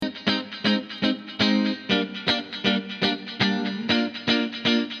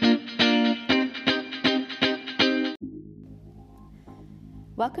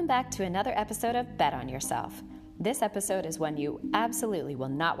Welcome back to another episode of Bet on Yourself. This episode is one you absolutely will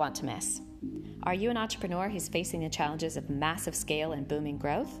not want to miss. Are you an entrepreneur who's facing the challenges of massive scale and booming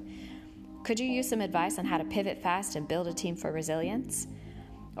growth? Could you use some advice on how to pivot fast and build a team for resilience?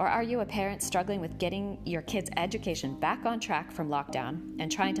 Or are you a parent struggling with getting your kids' education back on track from lockdown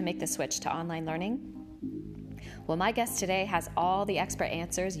and trying to make the switch to online learning? Well, my guest today has all the expert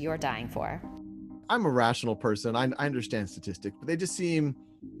answers you're dying for. I'm a rational person. I understand statistics, but they just seem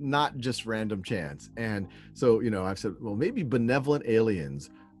not just random chance. And so, I've said, well, maybe benevolent aliens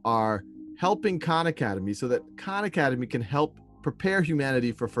are helping Khan Academy so that Khan Academy can help prepare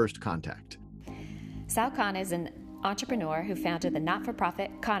humanity for first contact. Sal Khan is an entrepreneur who founded the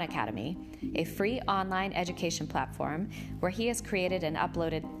not-for-profit Khan Academy, a free online education platform where he has created and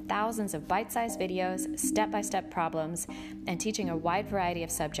uploaded thousands of bite-sized videos, step-by-step problems, and teaching a wide variety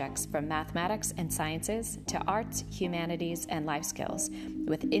of subjects from mathematics and sciences to arts, humanities, and life skills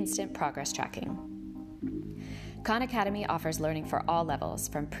with instant progress tracking. Khan Academy offers learning for all levels,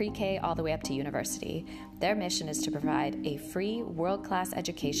 from pre-K all the way up to university. Their mission is to provide a free, world-class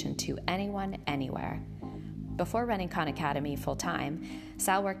education to anyone, anywhere. Before running Khan Academy full-time,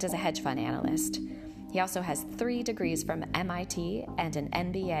 Sal worked as a hedge fund analyst. He also has 3 degrees from MIT and an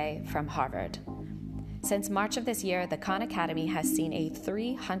MBA from Harvard. Since March of this year, the Khan Academy has seen a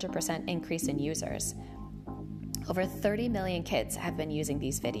 300% increase in users. Over 30 million kids have been using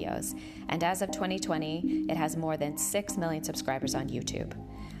these videos, and as of 2020, it has more than 6 million subscribers on YouTube.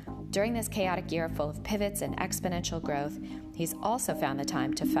 During this chaotic year full of pivots and exponential growth, he's also found the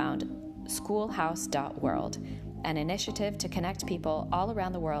time to found Schoolhouse.World, an initiative to connect people all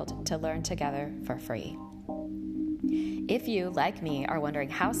around the world to learn together for free. If you, like me, are wondering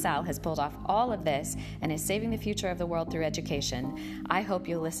how Sal has pulled off all of this and is saving the future of the world through education, I hope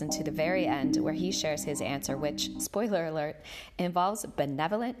you'll listen to the very end where he shares his answer, which, spoiler alert, involves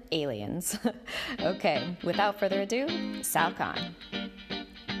benevolent aliens. Okay, without further ado, Sal Khan.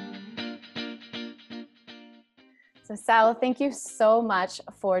 So Sal, thank you so much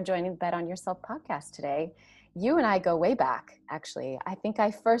for joining the Bet on Yourself podcast today. You and I go way back, actually. I think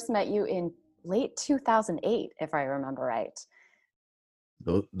I first met you in late 2008, if I remember right.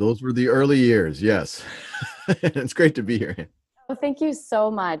 Those were the early years, yes. It's great to be here. Well, thank you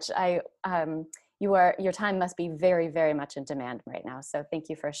so much. Your time must be very, very much in demand right now. So thank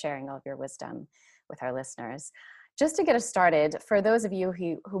you for sharing all of your wisdom with our listeners. Just to get us started, for those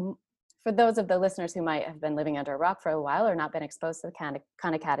of the listeners who might have been living under a rock for a while or not been exposed to the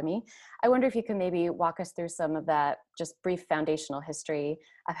Khan Academy, I wonder if you could maybe walk us through some of that just brief foundational history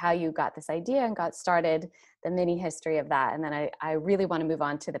of how you got this idea and got started, the mini history of that. And then I really want to move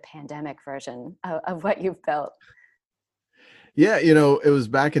on to the pandemic version of what you've built. Yeah, it was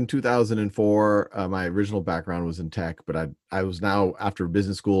back in 2004. My original background was in tech, but I was now, after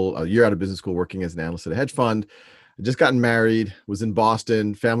business school, a year out of business school, working as an analyst at a hedge fund. I just gotten married, was in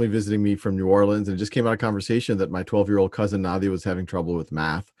Boston, family visiting me from New Orleans, and it just came out of conversation that my 12-year-old cousin Nadia was having trouble with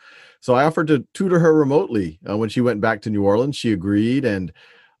math. So I offered to tutor her remotely. When she went back to New Orleans, she agreed. And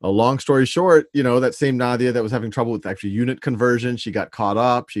a long story short, that same Nadia that was having trouble with actually unit conversion, she got caught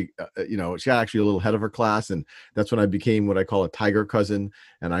up. She got actually a little ahead of her class. And that's when I became what I call a tiger cousin.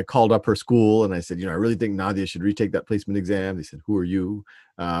 And I called up her school and I said, I really think Nadia should retake that placement exam. They said, who are you?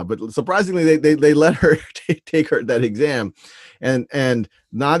 But surprisingly, they let her take that exam. And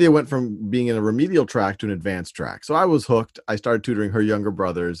Nadia went from being in a remedial track to an advanced track. So I was hooked. I started tutoring her younger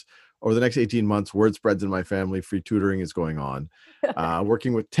brothers. Over the next 18 months, word spreads in my family, free tutoring is going on.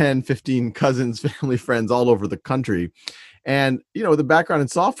 Working with 10, 15 cousins, family, friends all over the country. And, the background in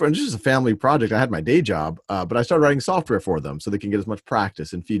software, and just a family project, I had my day job, but I started writing software for them so they can get as much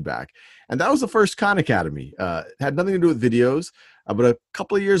practice and feedback. And that was the first Khan Academy. It had nothing to do with videos, but a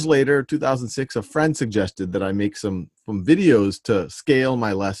couple of years later, 2006, a friend suggested that I make some videos to scale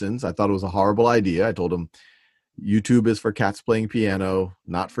my lessons. I thought it was a horrible idea. I told him, YouTube is for cats playing piano,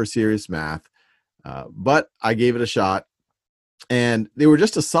 not for serious math. But I gave it a shot. And they were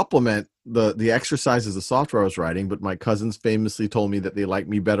just to supplement the exercises, the software I was writing. But my cousins famously told me that they liked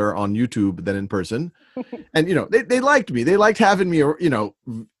me better on YouTube than in person. And, they liked me. They liked having me,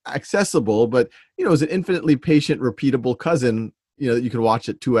 accessible. But, as an infinitely patient, repeatable cousin, that you can watch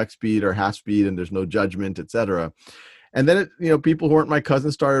at 2x speed or half speed and there's no judgment, et cetera. And then, people who weren't my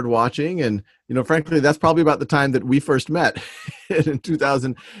cousins started watching. And, frankly, that's probably about the time that we first met in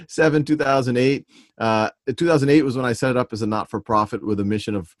 2007, 2008. 2008 was when I set it up as a not-for-profit with a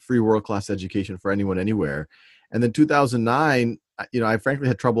mission of free world-class education for anyone, anywhere. And then 2009, I frankly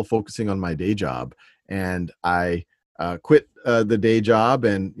had trouble focusing on my day job. And I quit the day job,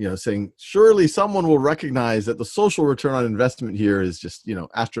 and saying surely someone will recognize that the social return on investment here is just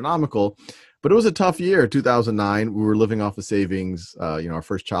astronomical. But it was a tough year, 2009. We were living off of savings. Our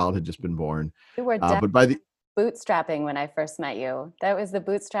first child had just been born. You were But by the bootstrapping when I first met you. That was the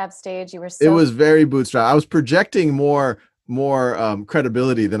bootstrap stage. You were It so was very bootstrap. I was projecting more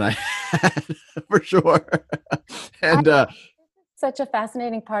credibility than I had for sure. I, And such a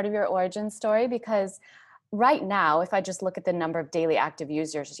fascinating part of your origin story, because right now, if I just look at the number of daily active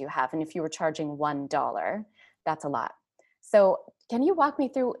users you have, and if you were charging $1, that's a lot. So can you walk me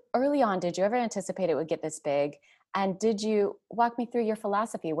through, early on, did you ever anticipate it would get this big? And did you walk me through your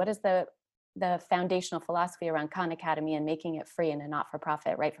philosophy? What is the foundational philosophy around Khan Academy and making it free and a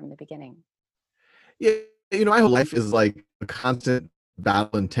not-for-profit right from the beginning? yeah, my whole life is like a constant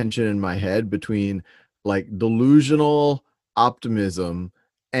battle and tension in my head between like delusional optimism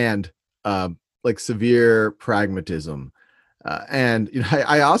and like severe pragmatism. And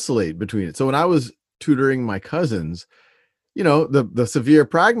I oscillate between it. So when I was tutoring my cousins, the severe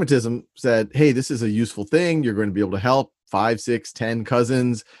pragmatism said, hey, this is a useful thing. You're going to be able to help 5, 6, 10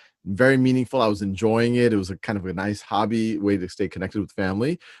 cousins. Very meaningful. I was enjoying it. It was a kind of a nice hobby way to stay connected with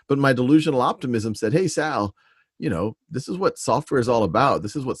family. But my delusional optimism said, hey, Sal, this is what software is all about.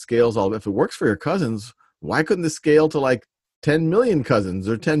 This is what scale's all about. If it works for your cousins, why couldn't this scale to like 10 million cousins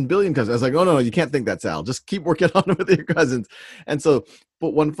or 10 billion cousins? I was like, oh, no, you can't think that, Sal. Just keep working on it with your cousins. And so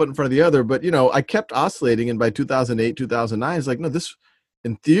put one foot in front of the other. But, I kept oscillating. And by 2008, 2009, it's like, no, this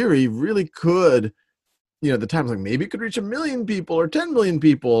in theory really could, at the time I was like, maybe it could reach 1 million people or 10 million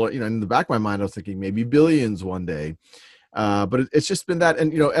people. In the back of my mind, I was thinking maybe billions one day. But it's just been that.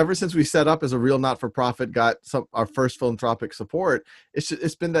 And, ever since we set up as a real not-for-profit, got our first philanthropic support,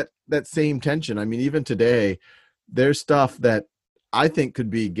 it's been that same tension. I mean, even today, there's stuff that I think could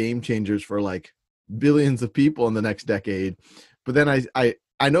be game changers for like billions of people in the next decade. But then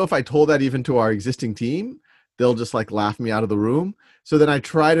I know if I told that even to our existing team, they'll just like laugh me out of the room. So then I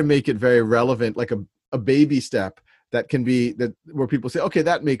try to make it very relevant, like a baby step that can be that where people say, okay,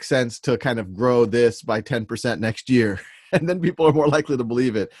 that makes sense to kind of grow this by 10% next year. And then people are more likely to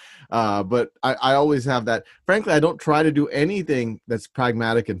believe it. But I always have that. Frankly, I don't try to do anything that's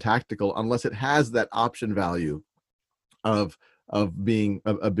pragmatic and tactical unless it has that option value of being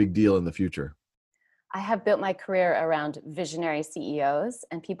a big deal in the future. I have built my career around visionary CEOs,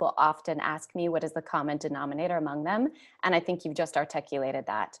 and people often ask me what is the common denominator among them. And I think you've just articulated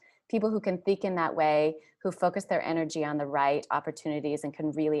that. People who can think in that way, who focus their energy on the right opportunities and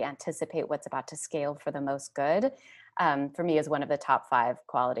can really anticipate what's about to scale for the most good, for me is one of the top 5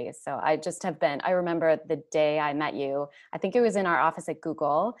 qualities. So I remember the day I met you, I think it was in our office at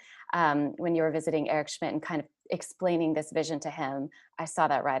Google, when you were visiting Eric Schmidt and kind of explaining this vision to him. I saw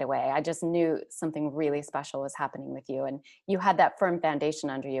that right away. I just knew something really special was happening with you. And you had that firm foundation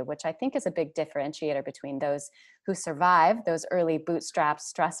under you, which I think is a big differentiator between those who survive those early bootstrap,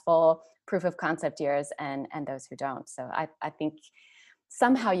 stressful proof of concept years and those who don't. So I think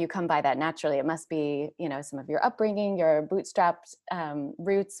somehow you come by that naturally. It must be, some of your upbringing, your bootstrapped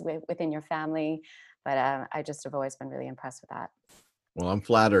roots within your family. But I just have always been really impressed with that. Well, I'm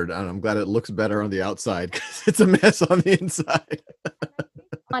flattered, and I'm glad it looks better on the outside because it's a mess on the inside.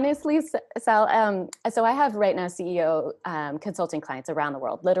 Honestly, Sal, so I have right now CEO consulting clients around the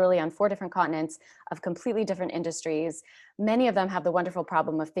world, literally on 4 different continents of completely different industries. Many of them have the wonderful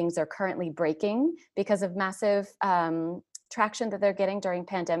problem of things are currently breaking because of massive traction that they're getting during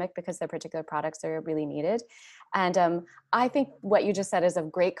pandemic because their particular products are really needed. And I think what you just said is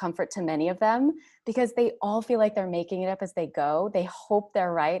of great comfort to many of them because they all feel like they're making it up as they go. They hope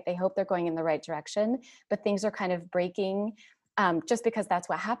they're right. They hope they're going in the right direction, but things are kind of breaking just because that's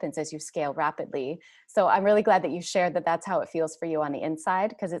what happens as you scale rapidly. So I'm really glad that you shared that that's how it feels for you on the inside,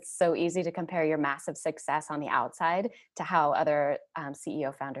 because it's so easy to compare your massive success on the outside to how other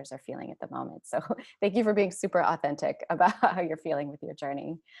CEO founders are feeling at the moment. So thank you for being super authentic about how you're feeling with your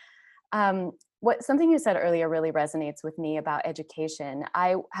journey. Something you said earlier really resonates with me about education.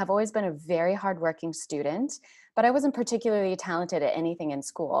 I have always been a very hardworking student, but I wasn't particularly talented at anything in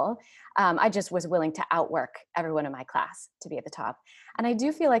school. I just was willing to outwork everyone in my class to be at the top. And I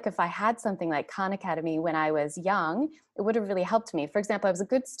do feel like if I had something like Khan Academy when I was young, it would have really helped me. For example, I was a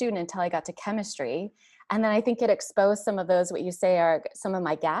good student until I got to chemistry. And then I think it exposed some of those, what you say are some of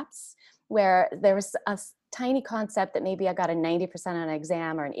my gaps, where there was a tiny concept that maybe I got a 90% on an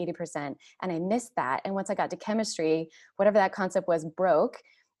exam or an 80%, and I missed that. And once I got to chemistry, whatever that concept was broke.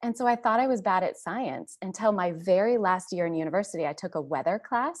 And so I thought I was bad at science until my very last year in university. I took a weather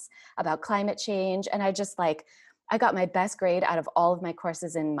class about climate change, and I got my best grade out of all of my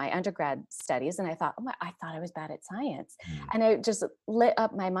courses in my undergrad studies. And I thought, oh I thought I was bad at science. Mm. And it just lit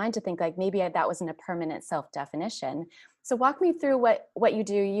up my mind to think like, maybe that wasn't a permanent self-definition. So walk me through what you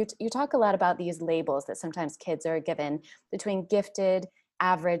do. You talk a lot about these labels that sometimes kids are given between gifted,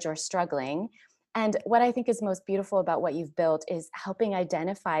 average, or struggling. And what I think is most beautiful about what you've built is helping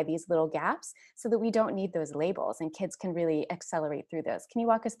identify these little gaps so that we don't need those labels and kids can really accelerate through those. Can you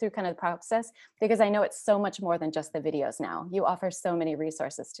walk us through kind of the process? Because I know it's so much more than just the videos now. You offer so many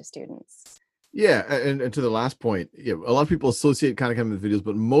resources to students. Yeah, and to the last point, a lot of people associate Khan Academy with videos,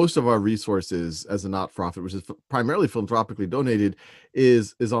 but most of our resources as a not-for-profit, which is primarily philanthropically donated,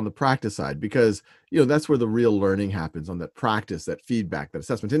 is on the practice side, because that's where the real learning happens, on that practice, that feedback, that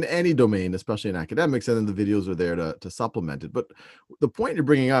assessment in any domain, especially in academics, and then the videos are there to supplement it. But the point you're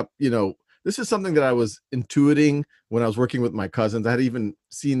bringing up, this is something that I was intuiting when I was working with my cousins. I had even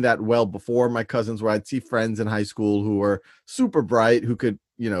seen that well before my cousins, where I'd see friends in high school who were super bright, who could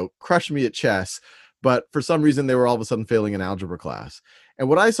crush me at chess, but for some reason they were all of a sudden failing in algebra class. And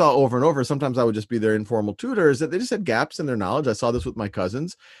what I saw over and over, sometimes I would just be their informal tutor, is that they just had gaps in their knowledge. I saw this with my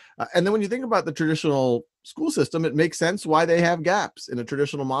cousins. And then when you think about the traditional school system, it makes sense why they have gaps. In a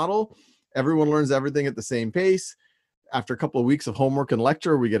traditional model, everyone learns everything at the same pace. After a couple of weeks of homework and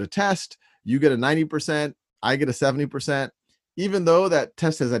lecture, we get a test. You get a 90%, I get a 70%. Even though that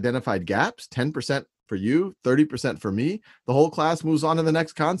test has identified gaps, 10% for you, 30% for me, the whole class moves on to the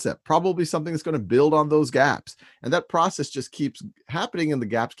next concept, probably something that's going to build on those gaps. And that process just keeps happening and the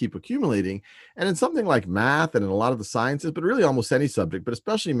gaps keep accumulating. And in something like math and in a lot of the sciences, but really almost any subject, but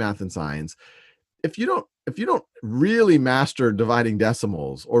especially math and science, if you don't really master dividing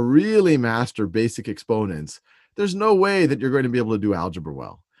decimals or really master basic exponents, there's no way that you're going to be able to do algebra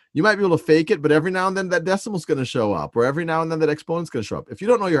well. You might be able to fake it, but every now and then that decimal is going to show up, or every now and then that exponent's going to show up. If you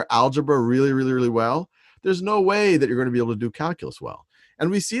don't know your algebra really, really, really well, there's no way that you're going to be able to do calculus well.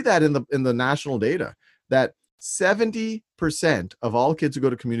 And we see that in the national data, that 70% of all kids who go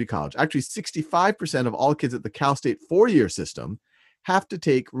to community college, actually 65% of all kids at the Cal State 4-year system, have to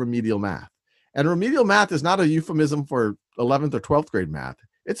take remedial math. And remedial math is not a euphemism for 11th or 12th grade math.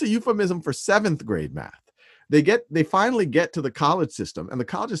 It's a euphemism for 7th grade math. They finally get to the college system, and the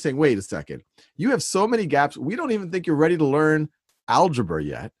college is saying, wait a second, you have so many gaps. We don't even think you're ready to learn algebra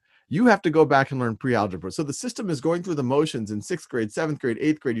yet. You have to go back and learn pre-algebra. So the system is going through the motions in 6th grade, 7th grade,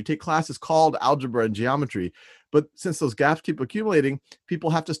 8th grade. You take classes called algebra and geometry, but since those gaps keep accumulating,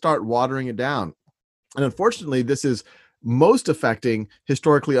 people have to start watering it down. And unfortunately, this is most affecting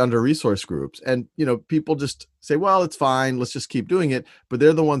historically under-resourced groups. And, people just say, well, it's fine, let's just keep doing it. But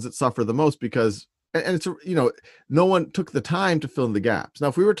they're the ones that suffer the most because, and it's, no one took the time to fill in the gaps. Now,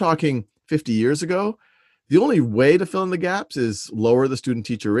 if we were talking 50 years ago, the only way to fill in the gaps is lower the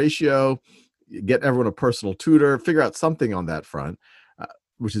student-teacher ratio, get everyone a personal tutor, figure out something on that front,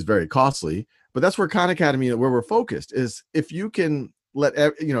 which is very costly. But that's where Khan Academy, where we're focused, is if you can let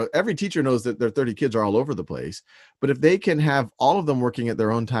every teacher knows that their 30 kids are all over the place, but if they can have all of them working at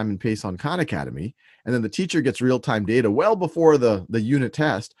their own time and pace on Khan Academy, and then the teacher gets real-time data well before the unit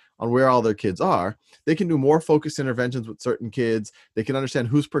test on where all their kids are, they can do more focused interventions with certain kids. They can understand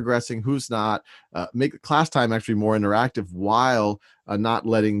who's progressing, who's not, make the class time actually more interactive while not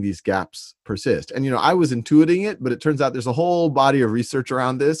letting these gaps persist. And I was intuiting it, but it turns out there's a whole body of research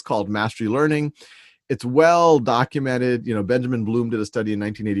around this called mastery learning. It's well documented. Benjamin Bloom did a study in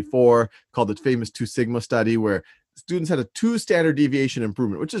 1984 called the famous 2 Sigma study, where students had a 2 standard deviation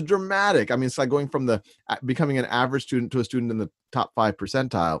improvement, which is dramatic. I mean, it's like going from becoming an average student to a student in the top 5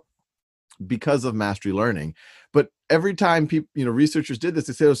 percentile because of mastery learning. But every time researchers did this,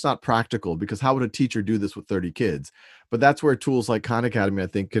 they said it's not practical, because how would a teacher do this with 30 kids? But that's where tools like Khan Academy, I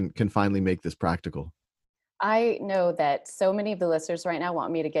think, can finally make this practical. I know that so many of the listeners right now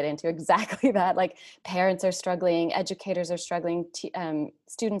want me to get into exactly that. Like, parents are struggling, educators are struggling,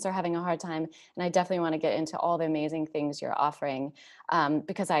 students are having a hard time. And I definitely want to get into all the amazing things you're offering,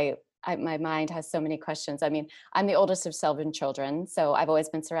 because my mind has so many questions. I mean, I'm the oldest of 7 children, so I've always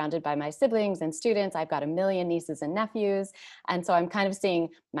been surrounded by my siblings and students. I've got a million nieces and nephews. And so I'm kind of seeing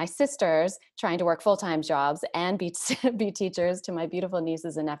my sisters trying to work full-time jobs and be teachers to my beautiful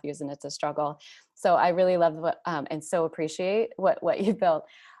nieces and nephews, and it's a struggle. So I really love and so appreciate what you built.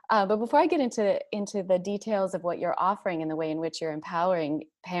 But before I get into the details of what you're offering and the way in which you're empowering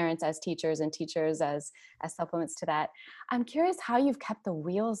parents as teachers and teachers as supplements to that, I'm curious how you've kept the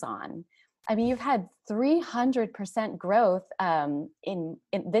wheels on. I mean, you've had 300% growth in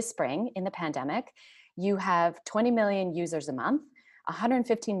this spring in the pandemic. You have 20 million users a month,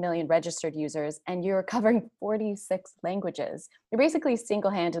 115 million registered users, and you're covering 46 languages. You're basically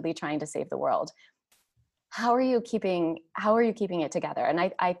single-handedly trying to save the world. how are you keeping it together? And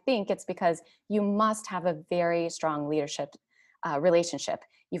I think it's because you must have a very strong leadership relationship.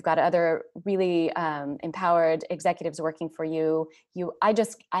 You've got other really empowered executives working for you.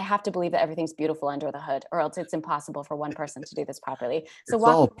 I have to believe that everything's beautiful under the hood, or else it's impossible for one person to do this properly. So It's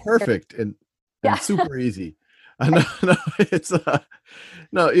walk all me through perfect and yeah. super easy. No, no, it's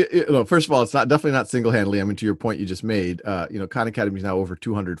no, no. First of all, it's not definitely not single-handedly. I mean, to your point you just made, Khan Academy is now over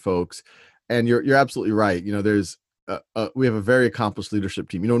 200 folks, and you're absolutely right. There's we have a very accomplished leadership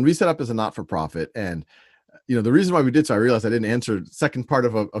team. When we set up as a not-for-profit, and the reason why we did so, I realized I didn't answer the second part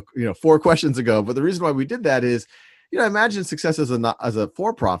of 4 questions ago, but the reason why we did that is, imagine success as a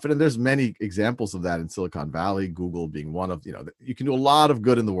for-profit, and there's many examples of that in Silicon Valley, Google being one of, you can do a lot of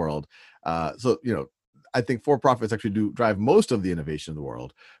good in the world. So, I think for-profits actually do drive most of the innovation in the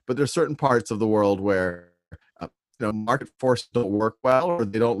world, but there's certain parts of the world where market forces don't work well, or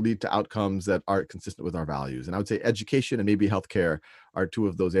they don't lead to outcomes that are consistent with our values. And I would say education and maybe healthcare are 2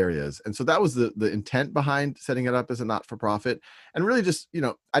 of those areas. And so that was the intent behind setting it up as a not-for-profit. And really just,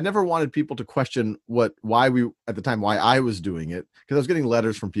 I never wanted people to question why I was doing it, because I was getting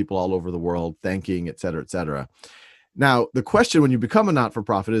letters from people all over the world thanking, et cetera, et cetera. Now, the question when you become a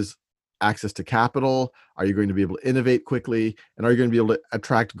not-for-profit is access to capital. Are you going to be able to innovate quickly? And are you going to be able to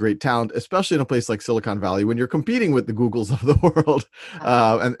attract great talent, especially in a place like Silicon Valley when you're competing with the Googles of the world?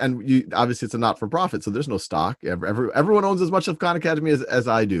 And you obviously it's a not-for-profit, so there's no stock. Everyone owns as much of Khan Academy as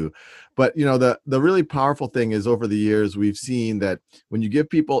I do. But the really powerful thing is, over the years, we've seen that when you give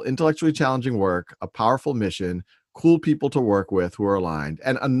people intellectually challenging work, a powerful mission, cool people to work with who are aligned,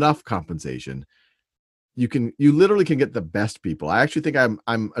 and enough compensation, you literally can get the best people. I actually think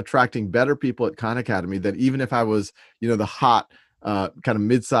I'm attracting better people at Khan Academy than even if I was, the hot kind of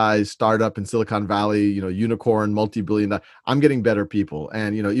mid-sized startup in Silicon Valley, unicorn, multi-billion. I'm getting better people.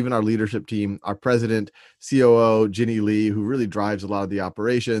 And, even our leadership team, our president, COO, Ginny Lee, who really drives a lot of the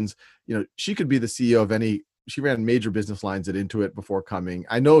operations, she could be the CEO of she ran major business lines at Intuit before coming.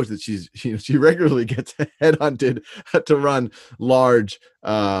 I know that she regularly gets headhunted to run large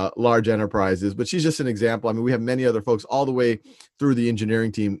enterprises, but she's just an example. I mean, we have many other folks all the way through the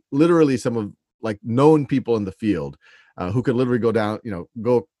engineering team, literally some of known people in the field who could literally go down,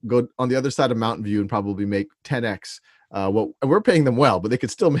 go on the other side of Mountain View and probably make 10x. And we're paying them well, but they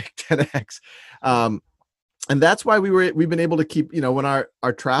could still make 10x. And that's why we've been able to keep, when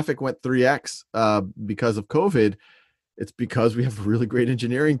our traffic went 3x because of COVID, it's because we have a really great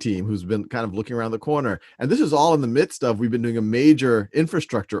engineering team who's been kind of looking around the corner. And this is all in the midst of, we've been doing a major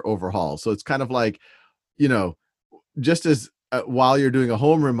infrastructure overhaul. So it's kind of like, just as while you're doing a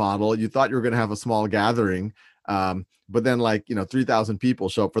home remodel, you thought you were going to have a small gathering, but then 3,000 people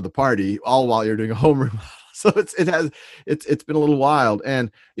show up for the party, all while you're doing a home remodel. So it's been a little wild.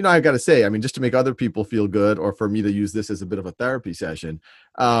 And, I've got to say, I mean, just to make other people feel good, or for me to use this as a bit of a therapy session,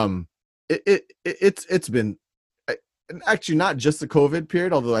 it's been actually not just the COVID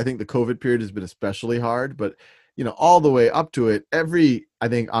period, although I think the COVID period has been especially hard, but, all the way up to it, every, I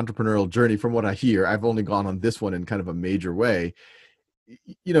think, entrepreneurial journey, from what I hear, I've only gone on this one in kind of a major way.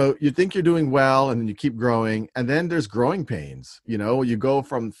 You think you're doing well, and then you keep growing, and then there's growing pains. You go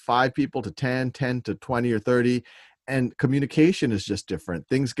from 5 people to 10 to 20 or 30, and communication is just different.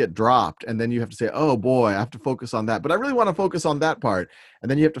 Things get dropped, and then you have to say, oh boy, I have to focus on that, but I really want to focus on that part. And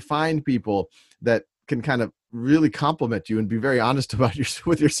then you have to find people that can kind of really compliment you and be very honest about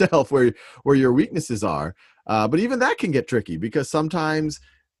with yourself where your weaknesses are. But even that can get tricky, because sometimes,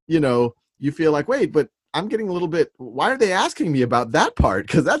 you feel like, wait, but I'm getting a little bit, why are they asking me about that part?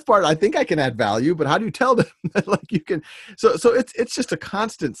 Because that part, I think I can add value, but how do you tell them that you can? So it's just a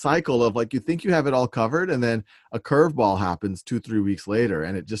constant cycle of you think you have it all covered, and then a curveball happens 2-3 weeks later,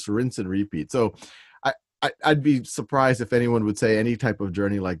 and it just rinse and repeat. So I'd be surprised if anyone would say any type of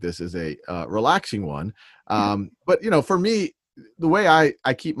journey like this is a relaxing one. But for me, the way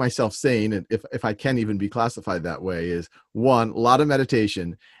I keep myself sane, and if I can even be classified that way, is, one, a lot of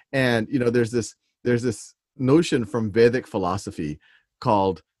meditation. And there's this notion from Vedic philosophy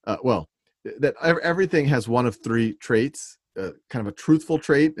called that everything has one of 3 traits, kind of a truthful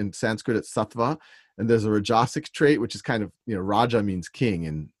trait. In Sanskrit it's sattva, and there's a rajasic trait, which is kind of, raja means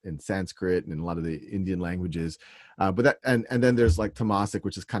king in Sanskrit and in a lot of the Indian languages, but that and then there's tamasic,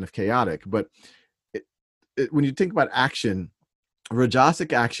 which is kind of chaotic. But when you think about action,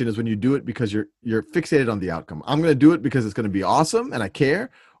 rajasic action is when you do it because you're fixated on the outcome. I'm going to do it because it's going to be awesome and I care,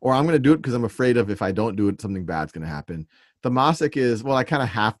 or I'm going to do it because I'm afraid of, if I don't do it, something bad's going to happen. Tamasic is, well, I kind of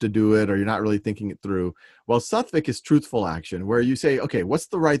have to do it, or you're not really thinking it through. Well, sattvic is truthful action, where you say, okay, what's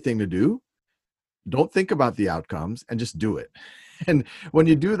the right thing to do? Don't think about the outcomes and just do it. And when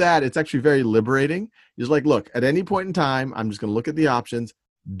you do that, it's actually very liberating. You're just like, look, at any point in time, I'm just going to look at the options,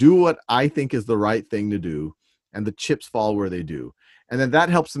 do what I think is the right thing to do, and the chips fall where they do. And then that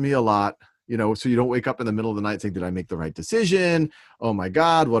helps me a lot, so you don't wake up in the middle of the night saying, did I make the right decision? Oh my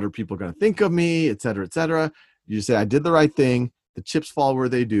God, what are people going to think of me, et cetera, et cetera. You just say, I did the right thing. The chips fall where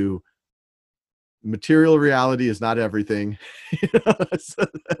they do. Material reality is not everything, et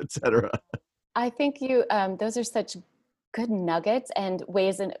cetera. I think those are such good nuggets and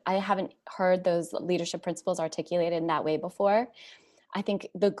ways, and I haven't heard those leadership principles articulated in that way before. I think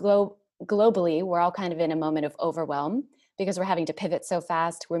globally, we're all kind of in a moment of overwhelm because we're having to pivot so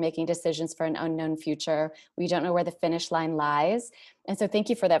fast. We're making decisions for an unknown future. We don't know where the finish line lies. And so thank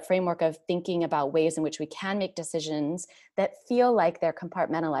you for that framework of thinking about ways in which we can make decisions that feel like they're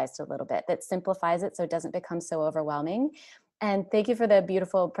compartmentalized a little bit, that simplifies it so it doesn't become so overwhelming. And thank you for the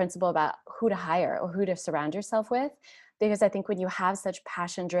beautiful principle about who to hire or who to surround yourself with. Because I think when you have such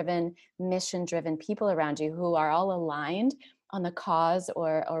passion-driven, mission-driven people around you who are all aligned on the cause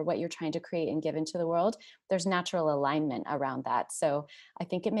or what you're trying to create and give into the world, there's natural alignment around that. So I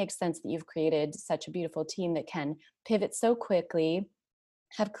think it makes sense that you've created such a beautiful team that can pivot so quickly,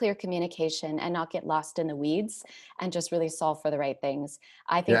 have clear communication, and not get lost in the weeds, and just really solve for the right things.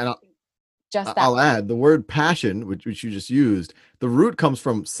 I think just that. I'll add the word passion, which you just used, the root comes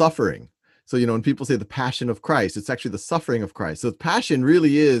from suffering. So, when people say the passion of Christ, it's actually the suffering of Christ. So passion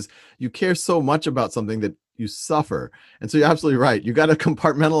really is, you care so much about something that you suffer. And so you're absolutely right. You got to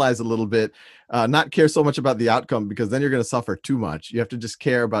compartmentalize a little bit, not care so much about the outcome, because then you're going to suffer too much. You have to just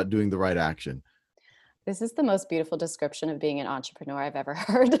care about doing the right action. This is the most beautiful description of being an entrepreneur I've ever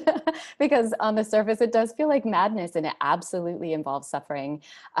heard, because on the surface, it does feel like madness, and it absolutely involves suffering.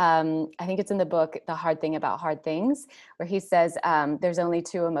 I think it's in the book, The Hard Thing About Hard Things, where he says there's only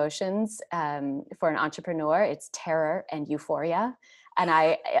two emotions for an entrepreneur. It's terror and euphoria. And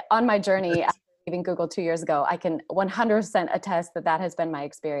on my journey, leaving Google 2 years ago, I can 100% attest that has been my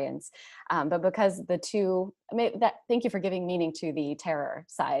experience. But because thank you for giving meaning to the terror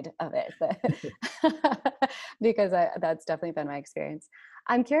side of it, because that's definitely been my experience.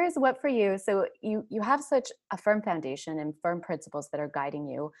 I'm curious, what for you, so you have such a firm foundation and firm principles that are guiding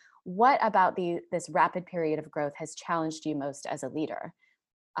you. What about this rapid period of growth has challenged you most as a leader?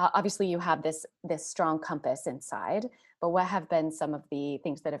 Obviously, you have this strong compass inside, but what have been some of the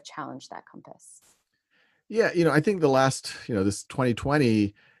things that have challenged that compass? Yeah, I think the last, this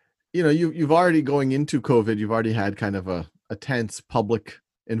 2020, you've already going into COVID, you've already had kind of a tense public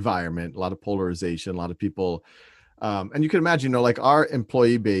environment, a lot of polarization, a lot of people. And you can imagine, like our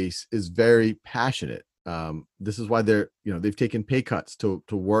employee base is very passionate. This is why they've taken pay cuts to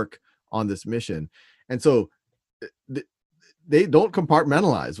work on this mission. And so they don't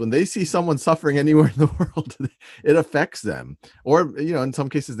compartmentalize. When they see someone suffering anywhere in the world, it affects them, or, in some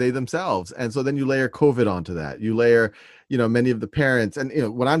cases they themselves. And so then you layer COVID onto that. You layer, many of the parents, and,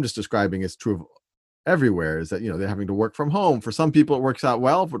 what I'm just describing is true of everywhere, is that, they're having to work from home. For some people it works out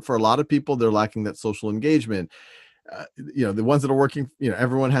well, but for a lot of people, they're lacking that social engagement. The ones that are working,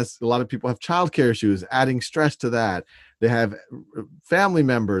 a lot of people have childcare issues, adding stress to that. They have family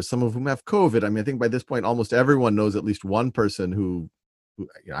members, some of whom have COVID. I mean, I think by this point, almost everyone knows at least one person who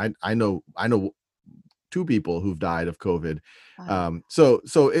I know two people who've died of COVID. Wow. So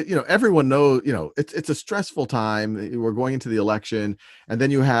everyone knows, it's a stressful time. We're going into the election, and then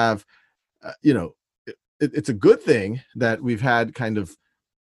you have, it's a good thing that we've had kind of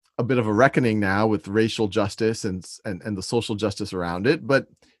a bit of a reckoning now with racial justice and the social justice around it, but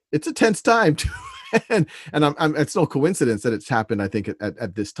it's a tense time too. and it's no coincidence that it's happened, I think,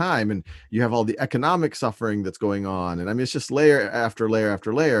 at this time. And you have all the economic suffering that's going on. And I mean, it's just layer after layer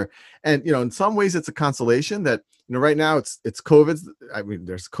after layer. And, in some ways it's a consolation that, right now it's COVID. I mean,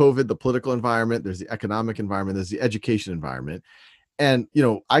 there's COVID, the political environment, there's the economic environment, there's the education environment. And,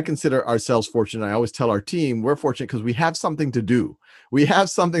 I consider ourselves fortunate. I always tell our team, we're fortunate because we have something to do. We have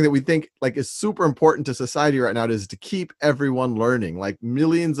something that we think like is super important to society right now, is to keep everyone learning. Like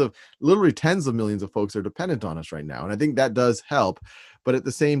literally tens of millions of folks are dependent on us right now. And I think that does help. But at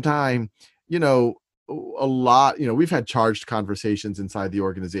the same time, a lot, we've had charged conversations inside the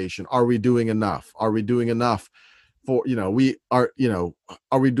organization. Are we doing enough? Are we doing enough? Are we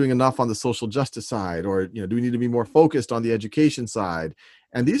doing enough on the social justice side, or, do we need to be more focused on the education side?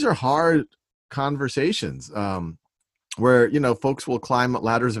 And these are hard conversations, where, folks will climb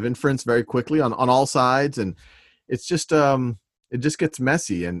ladders of inference very quickly on all sides. And it's just, it just gets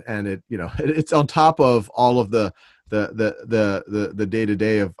messy, and it, it's on top of all of the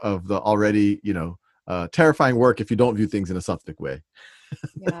day-to-day of the already, terrifying work if you don't view things in a Suffolk way.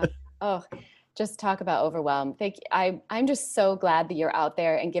 Yeah. Oh, Just talk about overwhelm. I'm just so glad that you're out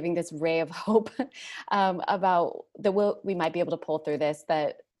there and giving this ray of hope about we might be able to pull through this,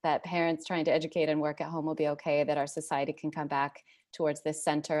 that parents trying to educate and work at home will be okay, that our society can come back towards this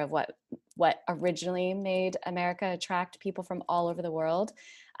center of what originally made America attract people from all over the world.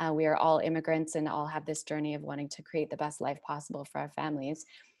 We are all immigrants and all have this journey of wanting to create the best life possible for our families.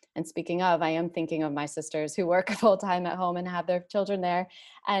 And speaking of, I am thinking of my sisters who work full time at home and have their children there.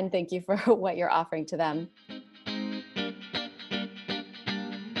 And thank you for what you're offering to them.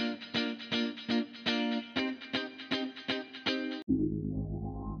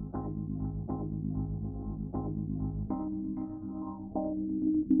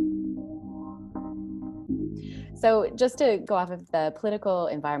 So just to go off of the political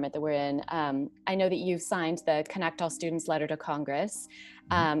environment that we're in, I know that you've signed the Connect All Students letter to Congress,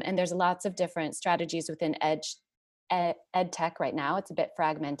 and there's lots of different strategies within ed tech right now. It's a bit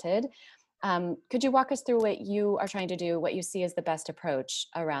fragmented. Could you walk us through what you are trying to do, what you see as the best approach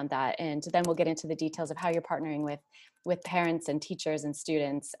around that? And then we'll get into the details of how you're partnering with parents and teachers and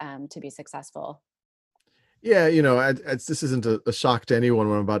students to be successful. Yeah, this isn't a shock to anyone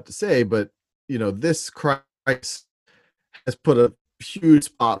what I'm about to say, but this crisis has put a huge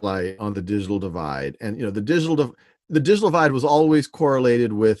spotlight on the digital divide, and the digital divide was always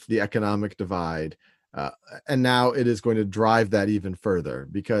correlated with the economic divide, and now it is going to drive that even further,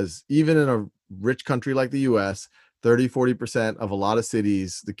 because even in a rich country like the US, 30-40% of a lot of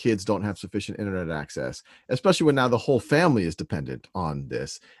cities, the kids don't have sufficient internet access, especially when now the whole family is dependent on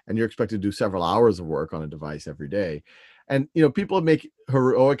this, and you're expected to do several hours of work on a device every day. And people make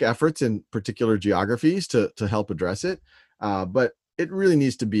heroic efforts in particular geographies to help address it, but it really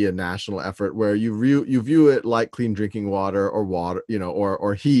needs to be a national effort where you view it like clean drinking water,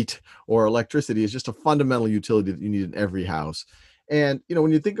 or heat or electricity is just a fundamental utility that you need in every house. And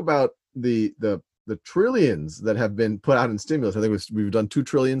when you think about the trillions that have been put out in stimulus, I think we've done 2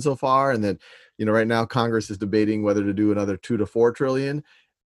 trillion so far, and then right now Congress is debating whether to do another 2 to 4 trillion.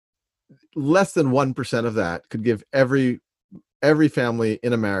 Less than 1% of that could give every family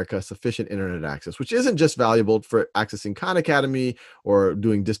in America sufficient internet access, which isn't just valuable for accessing Khan Academy or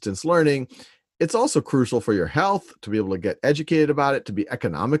doing distance learning. It's also crucial for your health, to be able to get educated about it, to be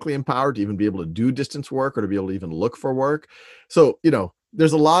economically empowered, to even be able to do distance work or to be able to even look for work. So,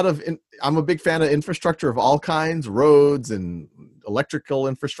 there's a lot of, I'm a big fan of infrastructure of all kinds, roads and electrical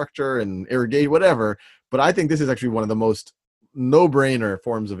infrastructure and irrigation, whatever. But I think this is actually one of the most no-brainer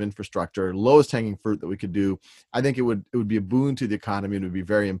forms of infrastructure, lowest hanging fruit that we could do. I think it would be a boon to the economy, and it would be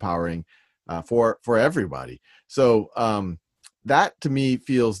very empowering for everybody. So that to me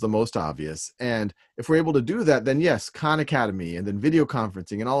feels the most obvious. And if we're able to do that, then yes, Khan Academy and then video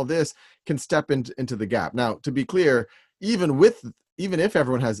conferencing and all of this can step into the gap. Now, to be clear, even if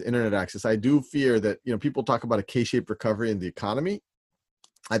everyone has internet access, I do fear that people talk about a K-shaped recovery in the economy.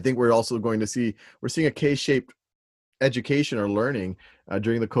 I think we're seeing a K-shaped education or learning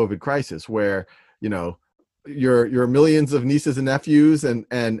during the COVID crisis, where your millions of nieces and nephews and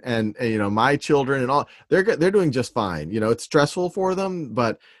my children and all, they're doing just fine. It's stressful for them,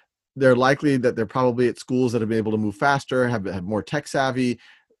 but they're likely that they're probably at schools that have been able to move faster, have more tech savvy.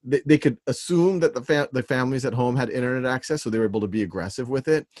 They could assume that the families at home had internet access, so they were able to be aggressive with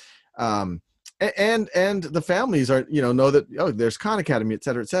it. And the families are know that there's Khan Academy, et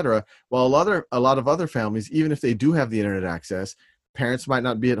cetera, while a lot of other families, even if they do have the internet access, parents might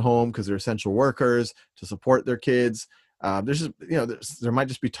not be at home because they're essential workers to support their kids. There's just there might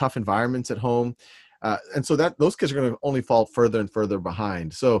just be tough environments at home, and so that those kids are going to only fall further and further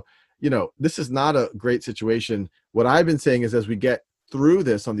behind. So this is not a great situation. What I've been saying is, as we get through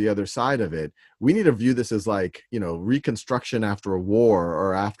this on the other side of it, we need to view this as like reconstruction after a war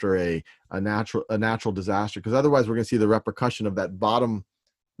or after a natural disaster, because otherwise we're going to see the repercussion of the bottom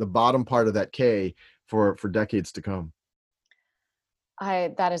part of that K for decades to come.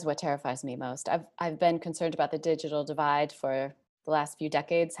 That is what terrifies me most. I've been concerned about the digital divide for the last few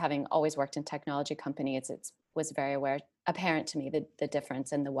decades, having always worked in technology companies. It was very apparent to me the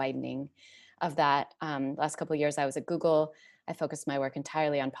difference and the widening of that. Last couple of years I was at Google. I focused my work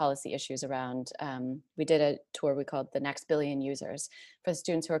entirely on policy issues around, we did a tour we called The Next Billion Users for the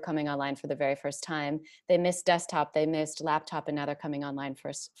students who are coming online for the very first time. They missed desktop, they missed laptop, and now they're coming online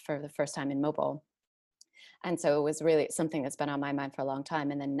for the first time in mobile. And so it was really something that's been on my mind for a long time.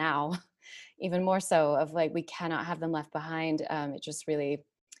 And then now, even more so, of like, we cannot have them left behind. It just really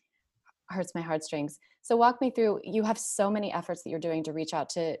hurts my heartstrings. So walk me through, you have so many efforts that you're doing to reach out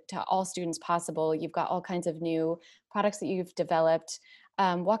to all students possible. You've got all kinds of new products that you've developed.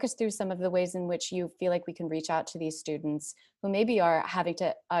 Walk us through some of the ways in which you feel like we can reach out to these students who maybe are having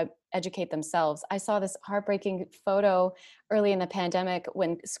to educate themselves. I saw this heartbreaking photo early in the pandemic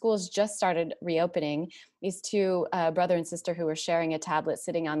when schools just started reopening. These two brother and sister who were sharing a tablet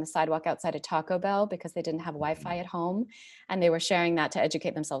sitting on the sidewalk outside of Taco Bell because they didn't have Wi-Fi at home. And they were sharing that to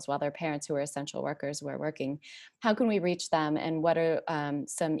educate themselves while their parents, who are essential workers, were working. How can we reach them? And what are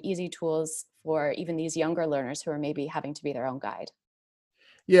some easy tools for even these younger learners who are maybe having to be their own guide?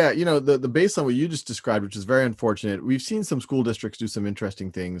 Yeah, the based on what you just described, which is very unfortunate, we've seen some school districts do some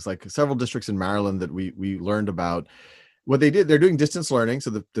interesting things, like several districts in Maryland that we learned about. What they did, they're doing distance learning.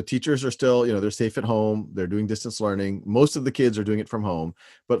 So the teachers are still, they're safe at home. They're doing distance learning. Most of the kids are doing it from home.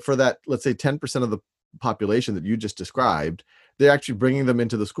 But for that, let's say 10% of the population that you just described, they're actually bringing them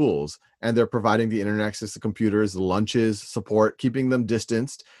into the schools, and they're providing the internet access, the computers, the lunches, support, keeping them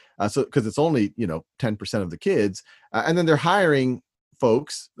distanced. So because it's only, 10% of the kids. And then they're hiring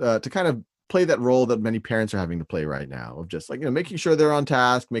folks to kind of play that role that many parents are having to play right now, of just like, making sure they're on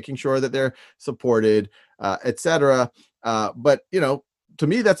task, making sure that they're supported, et cetera. But to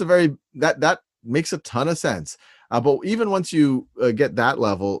me, that's that makes a ton of sense. But even once you get that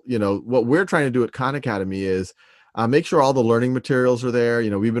level, what we're trying to do at Khan Academy is make sure all the learning materials are there.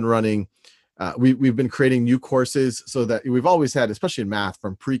 We've been running, we've been creating new courses so that we've always had, especially in math,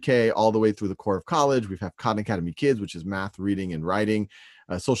 from pre-K all the way through the core of college. We've had Khan Academy Kids, which is math, reading, and writing,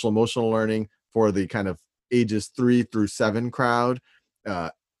 social emotional learning for the kind of ages 3 through 7 crowd.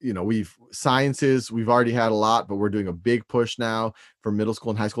 We've sciences, we've already had a lot, but we're doing a big push now for middle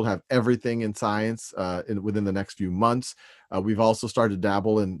school and high school to have everything in science within the next few months. We've also started to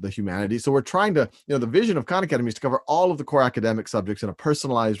dabble in the humanities. So we're trying to, the vision of Khan Academy is to cover all of the core academic subjects in a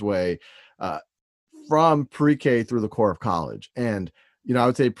personalized way from pre-K through the core of college. And, I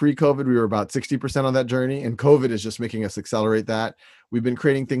would say pre-COVID, we were about 60% on that journey, and COVID is just making us accelerate that. We've been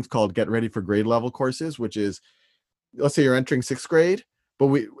creating things called Get Ready for Grade Level courses, which is, let's say you're entering 6th grade,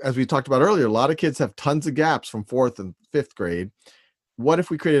 but as we talked about earlier, a lot of kids have tons of gaps from 4th and 5th grade. What if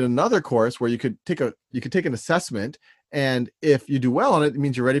we created another course where you could take an assessment, and if you do well on it, it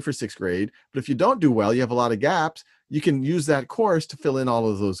means you're ready for 6th grade. But if you don't do well, you have a lot of gaps, you can use that course to fill in all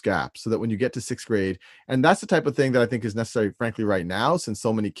of those gaps so that when you get to 6th grade, and that's the type of thing that I think is necessary, frankly, right now, since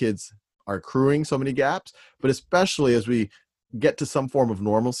so many kids are accruing so many gaps, but especially as we get to some form of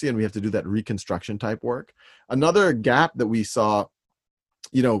normalcy and we have to do that reconstruction type work. Another gap that we saw,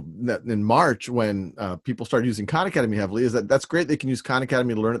 in March when people started using Khan Academy heavily, is that's great. They can use Khan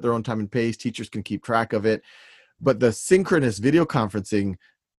Academy to learn at their own time and pace. Teachers can keep track of it. But the synchronous video conferencing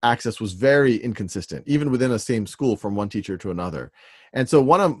access was very inconsistent, even within a same school from one teacher to another. And so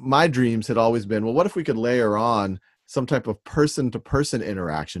one of my dreams had always been, well, what if we could layer on some type of person-to-person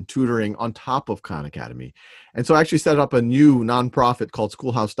interaction, tutoring on top of Khan Academy? And so I actually set up a new nonprofit called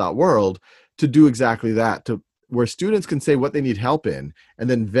schoolhouse.world to do exactly that, where students can say what they need help in, and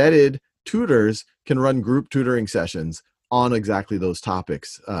then vetted tutors can run group tutoring sessions on exactly those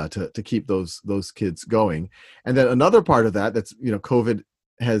topics to keep those kids going. And then another part of that that's COVID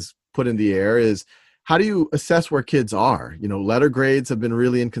has put in the air is, how do you assess where kids are? Letter grades have been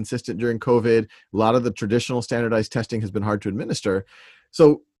really inconsistent during COVID. A lot of the traditional standardized testing has been hard to administer.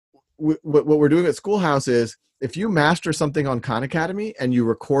 So what we're doing at Schoolhouse is, if you master something on Khan Academy and you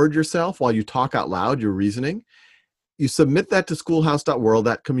record yourself while you talk out loud your reasoning, you submit that to schoolhouse.world,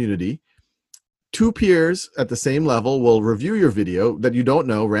 that community. 2 peers at the same level will review your video that you don't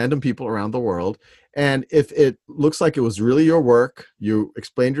know, random people around the world. And if it looks like it was really your work, you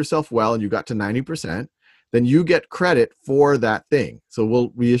explained yourself well, and you got to 90%, then you get credit for that thing.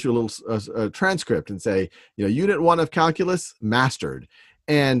 So we issue a little transcript and say, Unit 1 of Calculus mastered.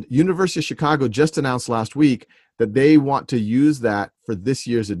 And University of Chicago just announced last week that they want to use that for this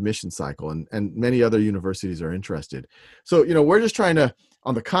year's admission cycle, and many other universities are interested. So, we're just trying to,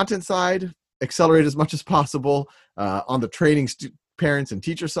 on the content side, accelerate as much as possible, on the training parents and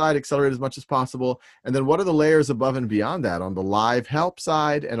teacher side, accelerate as much as possible. And then what are the layers above and beyond that on the live help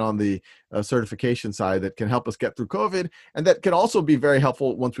side and on the certification side that can help us get through COVID, and that can also be very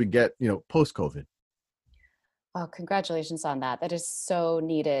helpful once we get, post-COVID. Oh, congratulations on that. That is so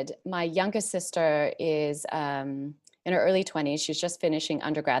needed. My youngest sister is in her early 20s. She's just finishing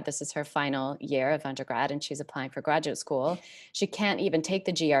undergrad. This is her final year of undergrad, and she's applying for graduate school. She can't even take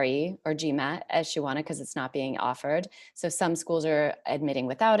the GRE or GMAT as she wanted because it's not being offered. So some schools are admitting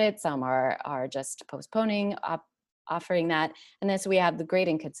without it. Some are just postponing offering that. And then so we have the great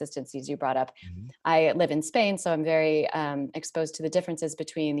inconsistencies you brought up. Mm-hmm. I live in Spain, so I'm very exposed to the differences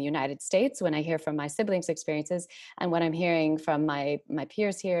between the United States when I hear from my siblings' experiences and what I'm hearing from my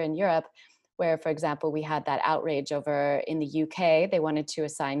peers here in Europe, where, for example, we had that outrage over in the UK. They wanted to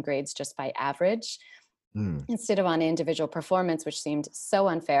assign grades just by average Mm, instead of on individual performance, which seemed so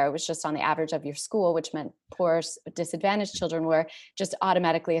unfair. It was just on the average of your school, which meant poor, disadvantaged children were just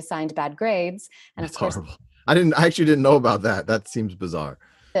automatically assigned bad grades. And of that's course, horrible. I actually didn't know about that. That seems bizarre.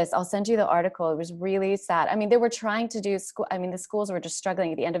 I'll send you the article. It was really sad. I mean, they were trying to do school. I mean, the schools were just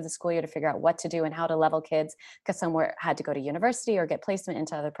struggling at the end of the school year to figure out what to do and how to level kids, because some had to go to university or get placement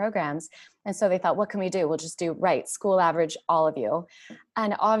into other programs. And so they thought, what can we do? We'll just do school average, all of you.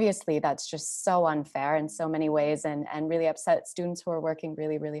 And obviously that's just so unfair in so many ways, and really upset students who are working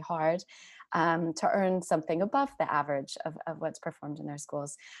really, really hard to earn something above the average of what's performed in their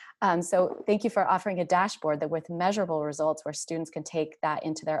schools. So thank you for offering a dashboard that with measurable results where students can take that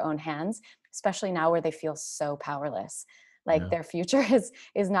into their own hands, especially now where they feel so powerless. Like Yeah. their future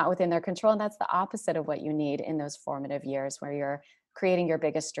is not within their control. And that's the opposite of what you need in those formative years where you're creating your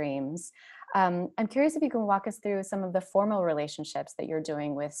biggest dreams. I'm curious if you can walk us through some of the formal relationships that you're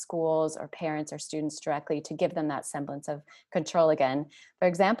doing with schools or parents or students directly to give them that semblance of control again. For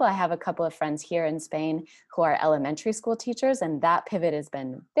example, I have a couple of friends here in Spain who are elementary school teachers, and that pivot has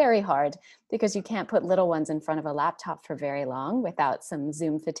been very hard because you can't put little ones in front of a laptop for very long without some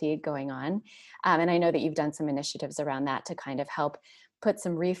Zoom fatigue going on. And I know that you've done some initiatives around that to kind of help put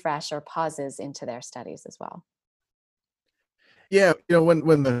some refresh or pauses into their studies as well. Yeah,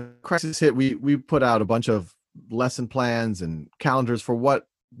 when the crisis hit, we put out a bunch of lesson plans and calendars for what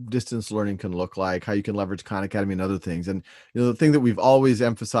distance learning can look like, how you can leverage Khan Academy and other things. And the thing that we've always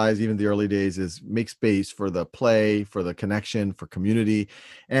emphasized, even the early days, is make space for the play, for the connection, for community.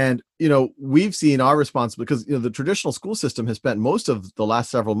 And we've seen our response because the traditional school system has spent most of the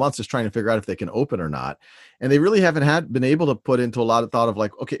last several months just trying to figure out if they can open or not. And they really haven't been able to put into a lot of thought of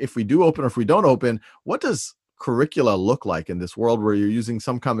like, okay, if we do open or if we don't open, what does curricula look like in this world where you're using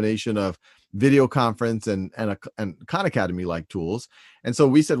some combination of video conference and Khan Academy like tools? And so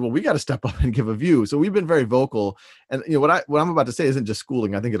we said, well, we got to step up and give a view. So we've been very vocal. And what I'm about to say isn't just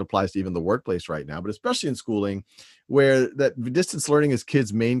schooling. I think it applies to even the workplace right now, but especially in schooling, where that distance learning is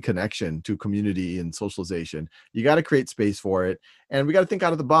kids' main connection to community and socialization. You got to create space for it, and we got to think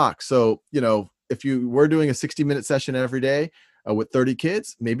out of the box. So if you were doing a 60-minute session every day, with 30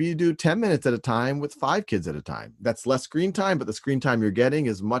 kids, maybe you do 10 minutes at a time with 5 kids at a time. That's less screen time, but the screen time you're getting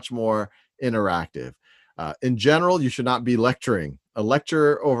is much more interactive. In general, you should not be lecturing. A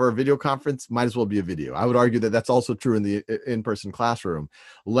lecture over a video conference might as well be a video. I would argue that that's also true in the in-person classroom.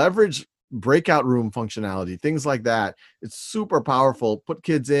 Leverage breakout room functionality, things like that. It's super powerful. Put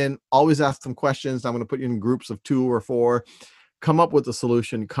kids in, always ask them questions. I'm going to put you in groups of 2 or 4. Come up with a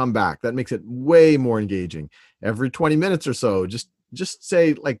solution, come back. That makes it way more engaging. Every 20 minutes or so, just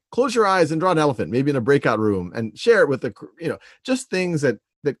say, like, close your eyes and draw an elephant, maybe in a breakout room, and share it with just things that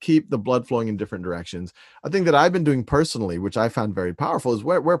keep the blood flowing in different directions. A thing that I've been doing personally, which I found very powerful, is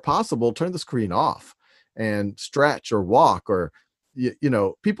where possible, turn the screen off and stretch or walk. Or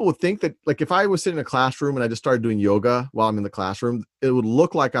people would think that, like, if I was sitting in a classroom and I just started doing yoga while I'm in the classroom, it would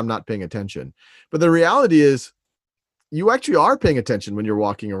look like I'm not paying attention. But the reality is, you actually are paying attention when you're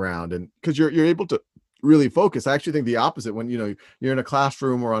walking around, and because you're able to really focus. I actually think the opposite, when you're in a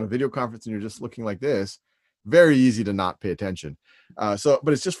classroom or on a video conference and you're just looking like this, very easy to not pay attention. But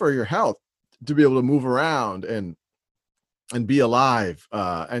it's just for your health to be able to move around and be alive.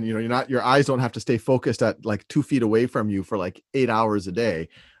 And your eyes don't have to stay focused at like 2 feet away from you for like 8 hours a day,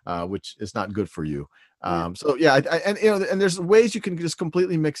 which is not good for you. So yeah, and there's ways you can just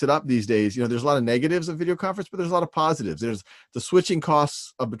completely mix it up these days. There's a lot of negatives of video conference, but there's a lot of positives. There's the switching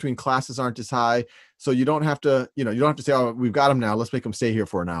costs between classes aren't as high, so you don't have to, say, oh, we've got them now, let's make them stay here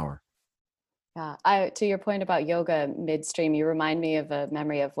for an hour. Yeah, to your point about yoga midstream, you remind me of a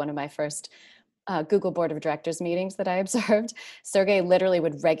memory of one of my first Google board of directors meetings that I observed. Sergey literally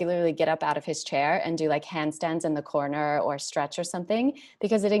would regularly get up out of his chair and do like handstands in the corner or stretch or something,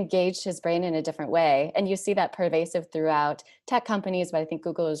 because it engaged his brain in a different way. And you see that pervasive throughout tech companies, but I think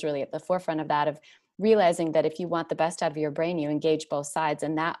Google is really at the forefront of that, of realizing that if you want the best out of your brain, you engage both sides,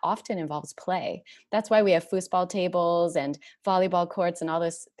 and that often involves play. That's why we have foosball tables and volleyball courts and all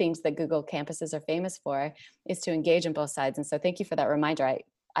those things that Google campuses are famous for, is to engage in both sides. And so thank you for that reminder.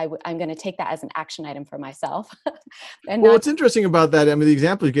 I'm going to take that as an action item for myself. What's interesting about that, I mean, the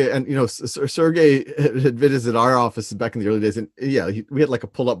example you get, and Sergey had visited our office back in the early days, and yeah, we had like a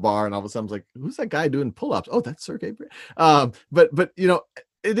pull-up bar, and all of a sudden I was like, who's that guy doing pull-ups? Oh, that's Sergey. But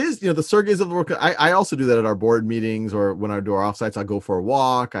it is, the Sergeys of the world. I also do that at our board meetings, or when I do our offsites, I'll go for a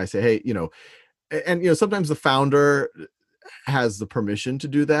walk. I say, hey, and sometimes the founder has the permission to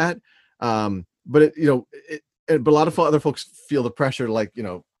do that. But a lot of other folks feel the pressure, like,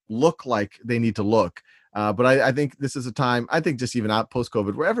 look like they need to look. But I think this is a time, I think just even out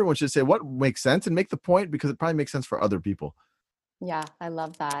post-COVID, where everyone should say what makes sense and make the point, because it probably makes sense for other people. Yeah, I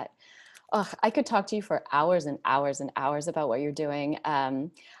love that. Oh, I could talk to you for hours and hours and hours about what you're doing.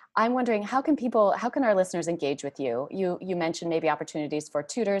 I'm wondering, how can our listeners engage with you? You mentioned maybe opportunities for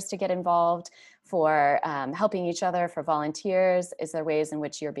tutors to get involved, for helping each other, for volunteers. Is there ways in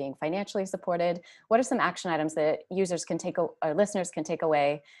which you're being financially supported? What are some action items that users can take, or listeners can take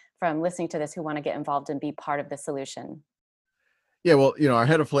away from listening to this, who want to get involved and be part of the solution? Yeah, well, our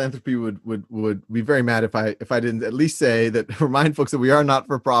head of philanthropy would be very mad if I didn't at least say that, remind folks that we are not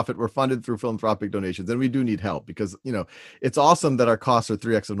for profit. We're funded through philanthropic donations, and we do need help, because it's awesome that our costs are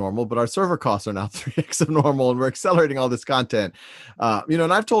 3x of normal, but our server costs are now 3x of normal, and we're accelerating all this content.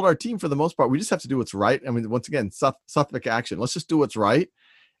 And I've told our team, for the most part, we just have to do what's right. I mean, once again, Suffolk action. Let's just do what's right,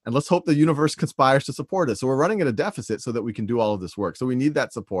 and let's hope the universe conspires to support us. So we're running at a deficit so that we can do all of this work. So we need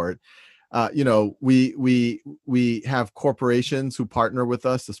that support. We have corporations who partner with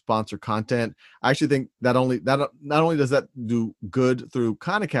us to sponsor content. I actually think that not only does that do good through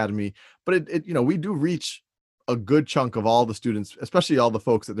Khan Academy, but we do reach a good chunk of all the students, especially all the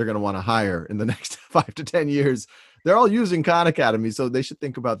folks that they're going to want to hire in the next 5 to 10 years. They're all using Khan Academy, so they should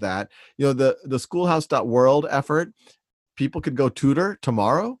think about that. The schoolhouse.world effort, people could go tutor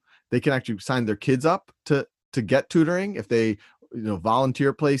tomorrow. They can actually sign their kids up to get tutoring if they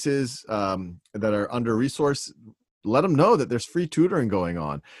volunteer places that are under resourced. Let them know that there's free tutoring going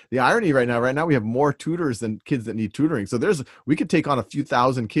on. The irony right now we have more tutors than kids that need tutoring. So we could take on a few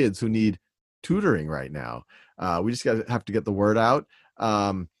thousand kids who need tutoring right now. We just have to get the word out.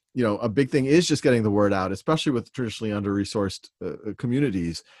 A big thing is just getting the word out, especially with traditionally under-resourced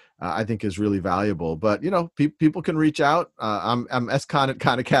communities. I think is really valuable. But people can reach out. I'm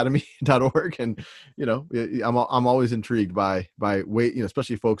skhan@khanacademy.org, and I'm always intrigued by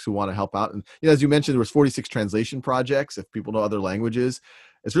especially folks who want to help out. And as you mentioned, there was 46 translation projects. If people know other languages,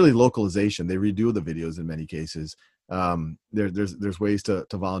 it's really localization. They redo the videos in many cases. There's ways to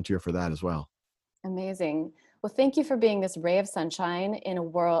volunteer for that as well. Amazing. Well, thank you for being this ray of sunshine in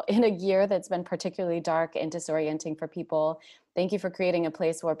a year that's been particularly dark and disorienting for people. Thank you for creating a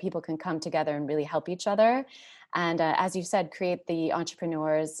place where people can come together and really help each other. And as you said, create the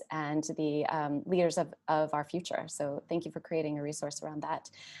entrepreneurs and the leaders of our future. So thank you for creating a resource around that.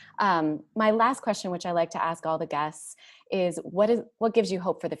 My last question, which I like to ask all the guests, is what gives you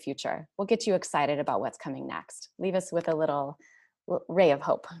hope for the future? What gets you excited about what's coming next? Leave us with a little ray of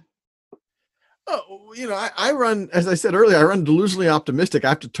hope. Oh, I run, as I said earlier, I run delusionally optimistic. I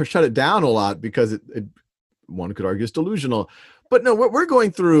have to shut it down a lot because one could argue it's delusional. But no, we're going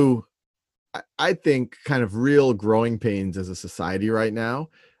through, I think, kind of real growing pains as a society right now.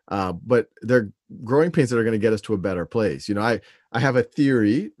 But they're growing pains that are going to get us to a better place. I have a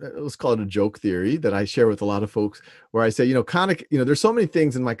theory, let's call it a joke theory, that I share with a lot of folks, where I say, there's so many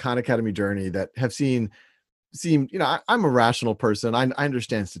things in my Khan Academy journey that have seem, I'm a rational person. I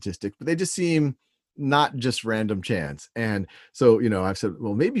understand statistics, but they just seem not just random chance. And so, I've said,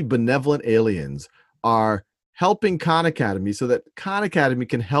 well, maybe benevolent aliens are helping Khan Academy so that Khan Academy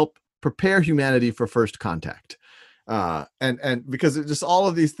can help prepare humanity for first contact. And because it's just all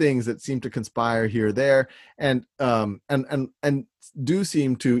of these things that seem to conspire here, there, and do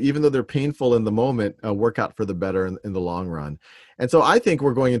seem to, even though they're painful in the moment, work out for the better in the long run. And so I think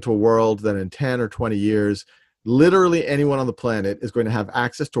we're going into a world that in 10 or 20 years, literally anyone on the planet is going to have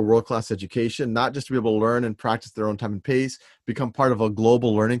access to a world-class education, not just to be able to learn and practice their own time and pace, become part of a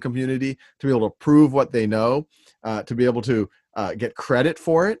global learning community, to be able to prove what they know, to be able to get credit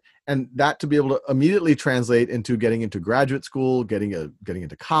for it, and that to be able to immediately translate into getting into graduate school, getting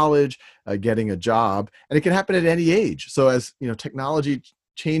into college, getting a job. And it can happen at any age. So as technology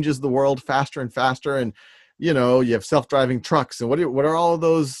changes the world faster and faster, and you have self-driving trucks, and what are all of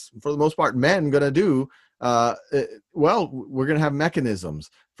those, for the most part, men going to do? Well, we're going to have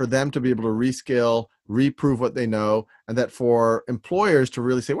mechanisms for them to be able to rescale, reprove what they know, and that for employers to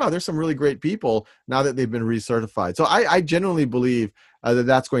really say, wow, there's some really great people now that they've been recertified. So I genuinely believe that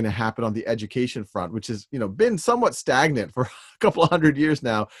that's going to happen on the education front, which has been somewhat stagnant for a couple of 100 years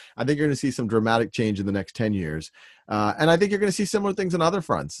now. I think you're going to see some dramatic change in the next 10 years. And I think you're going to see similar things on other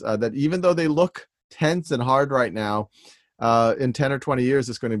fronts, that even though they look tense and hard right now, in 10 or 20 years,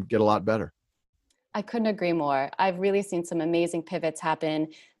 it's going to get a lot better. I couldn't agree more. I've really seen some amazing pivots happen.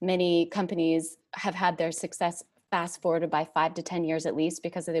 Many companies have had their success fast forwarded by 5 to 10 years at least,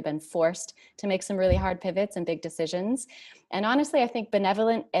 because they've been forced to make some really hard pivots and big decisions. And honestly, I think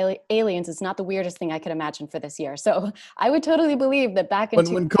benevolent aliens is not the weirdest thing I could imagine for this year. So I would totally believe that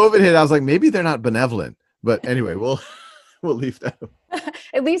when COVID hit, I was like, maybe they're not benevolent. But anyway, we'll leave that.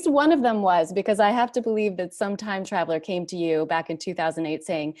 At least one of them was, because I have to believe that some time traveler came to you back in 2008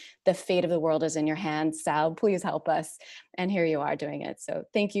 saying, the fate of the world is in your hands. Sal, please help us. And here you are doing it. So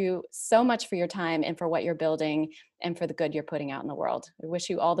thank you so much for your time and for what you're building and for the good you're putting out in the world. I wish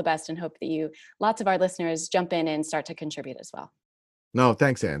you all the best and hope that lots of our listeners jump in and start to contribute as well. No,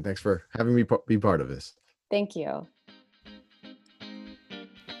 thanks, Anne. Thanks for having me be part of this. Thank you.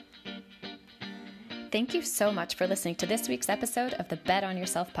 Thank you so much for listening to this week's episode of the Bet on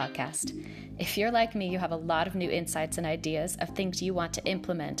Yourself podcast. If you're like me, you have a lot of new insights and ideas of things you want to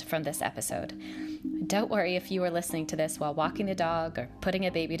implement from this episode. Don't worry if you were listening to this while walking the dog or putting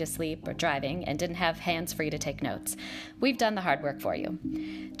a baby to sleep or driving and didn't have hands free to take notes. We've done the hard work for you.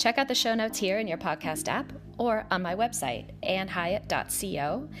 Check out the show notes here in your podcast app or on my website,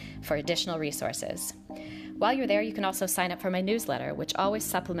 annehyatt.co, for additional resources. While you're there, you can also sign up for my newsletter, which always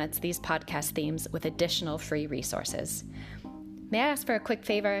supplements these podcast themes with additional free resources. May I ask for a quick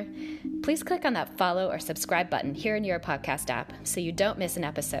favor? Please click on that follow or subscribe button here in your podcast app so you don't miss an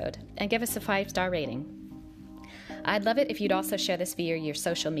episode, and give us a 5-star rating. I'd love it if you'd also share this via your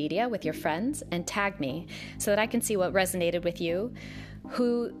social media with your friends and tag me so that I can see what resonated with you,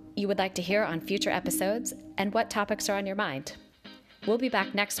 who you would like to hear on future episodes, and what topics are on your mind. We'll be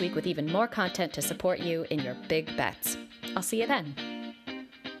back next week with even more content to support you in your big bets. I'll see you then.